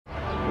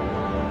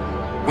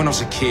When I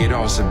was a kid, I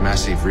was a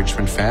massive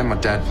Richmond fan. My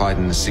dad played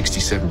in the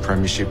 '67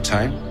 premiership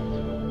team.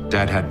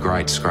 Dad had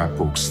great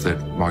scrapbooks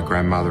that my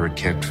grandmother had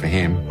kept for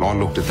him. I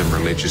looked at them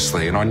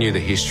religiously and I knew the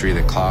history of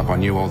the club. I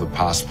knew all the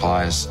past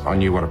players. I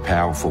knew what a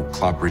powerful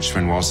club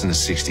Richmond was in the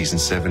 '60s and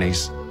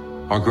 '70s.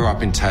 I grew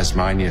up in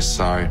Tasmania,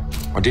 so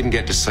I didn't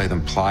get to see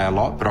them play a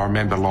lot, but I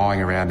remember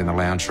lying around in the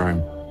lounge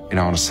room,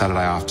 on a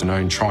Saturday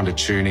afternoon, trying to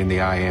tune in the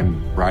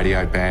AM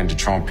radio band to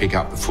try and pick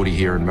up the footy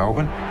here in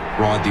Melbourne.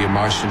 Ride the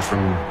emotion from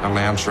a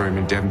lounge room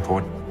in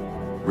Devonport.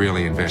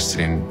 Really invested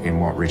in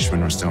what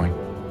Richmond was doing.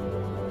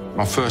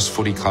 My first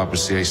footy club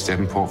was the East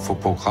Devonport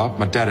Football Club.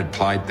 My dad had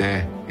played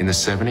there in the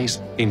 '70s.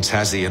 In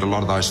Tassie, at a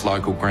lot of those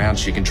local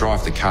grounds, you can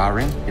drive the car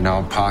in,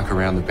 and park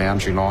around the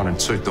boundary line and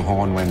toot the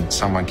horn when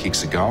someone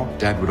kicks a goal.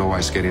 Dad would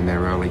always get in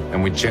there early,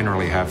 and we'd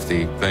generally have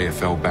the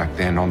AFL back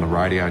then on the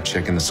radio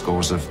checking the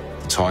scores of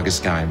the Tigers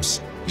games.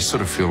 You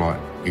sort of feel like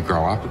you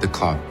grow up at the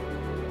club.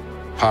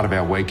 Part of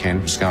our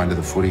weekend was going to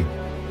the footy.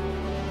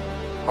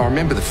 I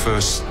remember the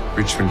first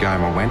Richmond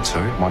game I went to.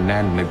 My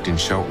nan lived in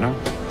Cheltenham.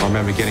 I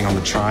remember getting on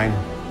the train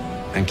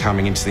and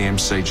coming into the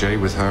MCG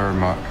with her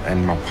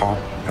and my pop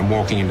and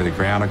walking into the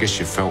ground. I guess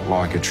you felt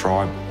like a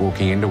tribe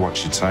walking in to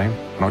watch your team.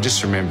 And I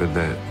just remember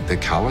the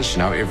colours,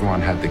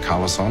 everyone had the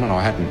colours on, and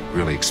I hadn't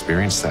really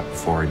experienced that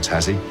before in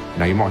Tassie.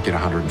 You might get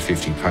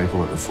 150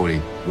 people at the footy.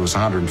 There was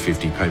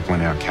 150 people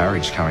in our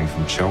carriage coming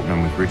from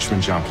Cheltenham with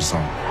Richmond jumpers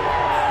on.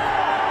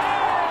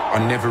 I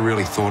never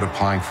really thought of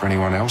playing for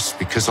anyone else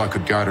because I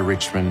could go to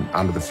Richmond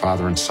under the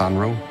father and son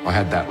rule. I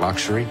had that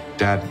luxury.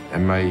 Dad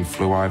and me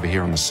flew over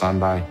here on the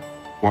Sunday,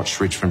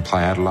 watched Richmond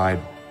play Adelaide.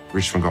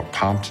 Richmond got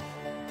pumped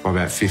by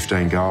about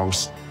 15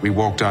 goals. We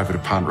walked over to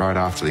Punt Road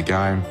after the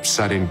game,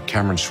 sat in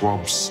Cameron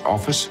Schwab's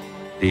office.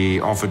 He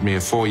offered me a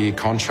 4-year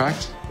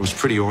contract. It was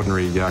pretty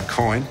ordinary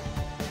coin.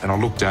 And I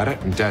looked at it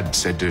and Dad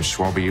said to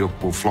Schwabby, "Look,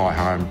 we'll fly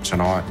home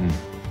tonight and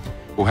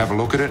we'll have a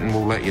look at it and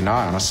we'll let you know."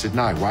 And I said,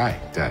 "No way,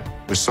 Dad.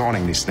 We're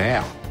signing this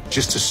now."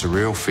 Just a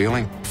surreal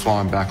feeling,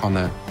 flying back on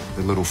the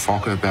little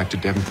Fokker back to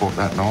Devonport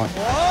that night.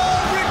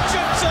 Oh,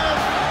 Richardson!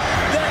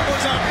 That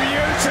was a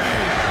beauty!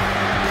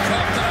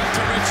 Dropped it up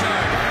to Richo.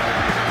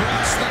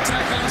 Brush the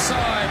tackle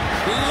aside.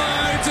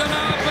 Loads it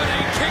up and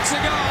he kicks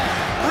a goal.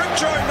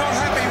 Richo not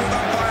happy with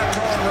umpire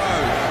Colin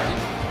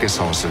Rowe. I guess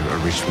I was a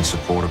Richmond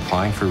supporter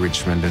playing for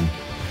Richmond, and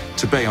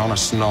to be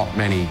honest, not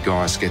many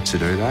guys get to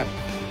do that.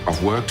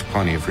 I've worked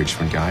plenty of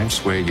Richmond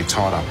games where you're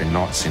tied up in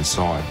knots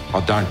inside. I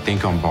don't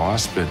think I'm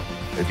biased, but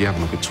if you have a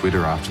look at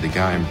Twitter after the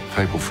game,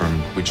 people from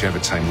whichever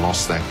team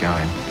lost that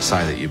game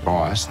say that you're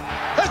biased.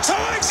 The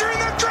Tigers are in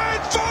the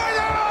grand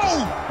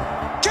final!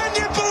 Can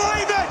you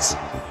believe it?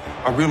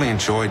 I really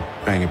enjoyed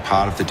being a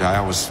part of the day. I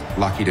was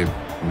lucky to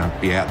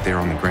be out there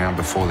on the ground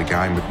before the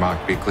game with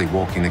Mark Bickley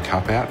walking the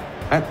cup out.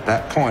 At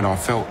that point, I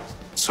felt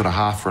sort of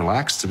half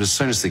relaxed. But as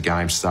soon as the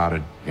game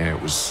started,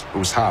 it was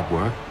hard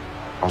work.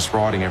 I was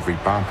riding every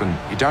bump, and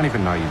you don't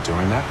even know you're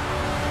doing that.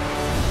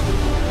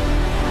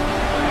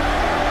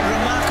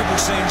 Remarkable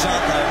scenes,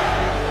 aren't they?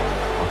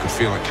 I could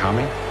feel it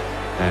coming,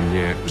 and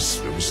it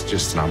was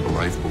just an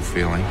unbelievable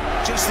feeling.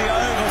 Just the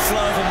overflow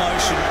of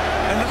emotion.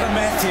 And look at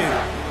Matthew.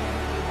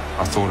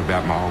 I thought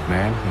about my old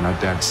man.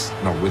 Dad's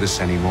not with us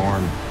anymore,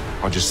 and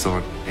I just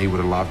thought he would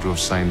have loved to have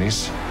seen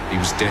this. He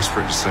was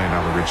desperate to see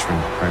another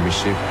Richmond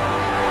premiership.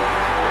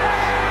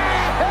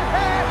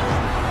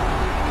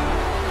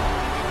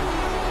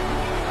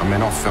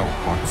 I felt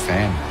like a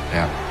fan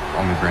out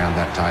on the ground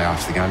that day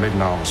after the game, even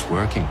though I was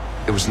working.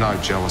 There was no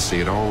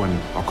jealousy at all, and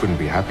I couldn't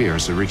be happier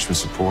as a Richmond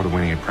supporter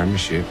winning a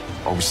premiership.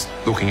 I was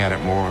looking at it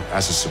more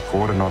as a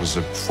supporter, not as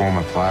a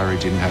former player who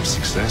didn't have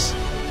success.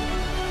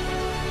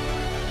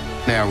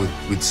 Now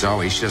with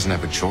Zoe, she doesn't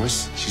have a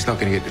choice. She's not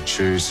going to get to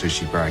choose who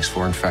she breaks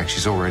for. In fact,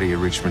 she's already a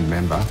Richmond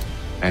member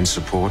and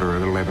supporter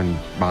at 11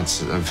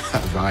 months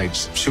of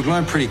age. She'll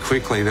learn pretty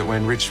quickly that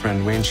when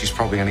Richmond wins, she's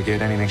probably going to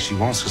get anything she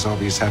wants because I'll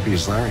be as happy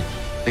as Larry.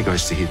 I think I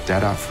used to hit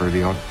Dad up for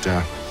the odd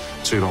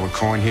 $2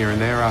 coin here and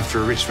there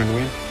after a Richmond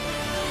win.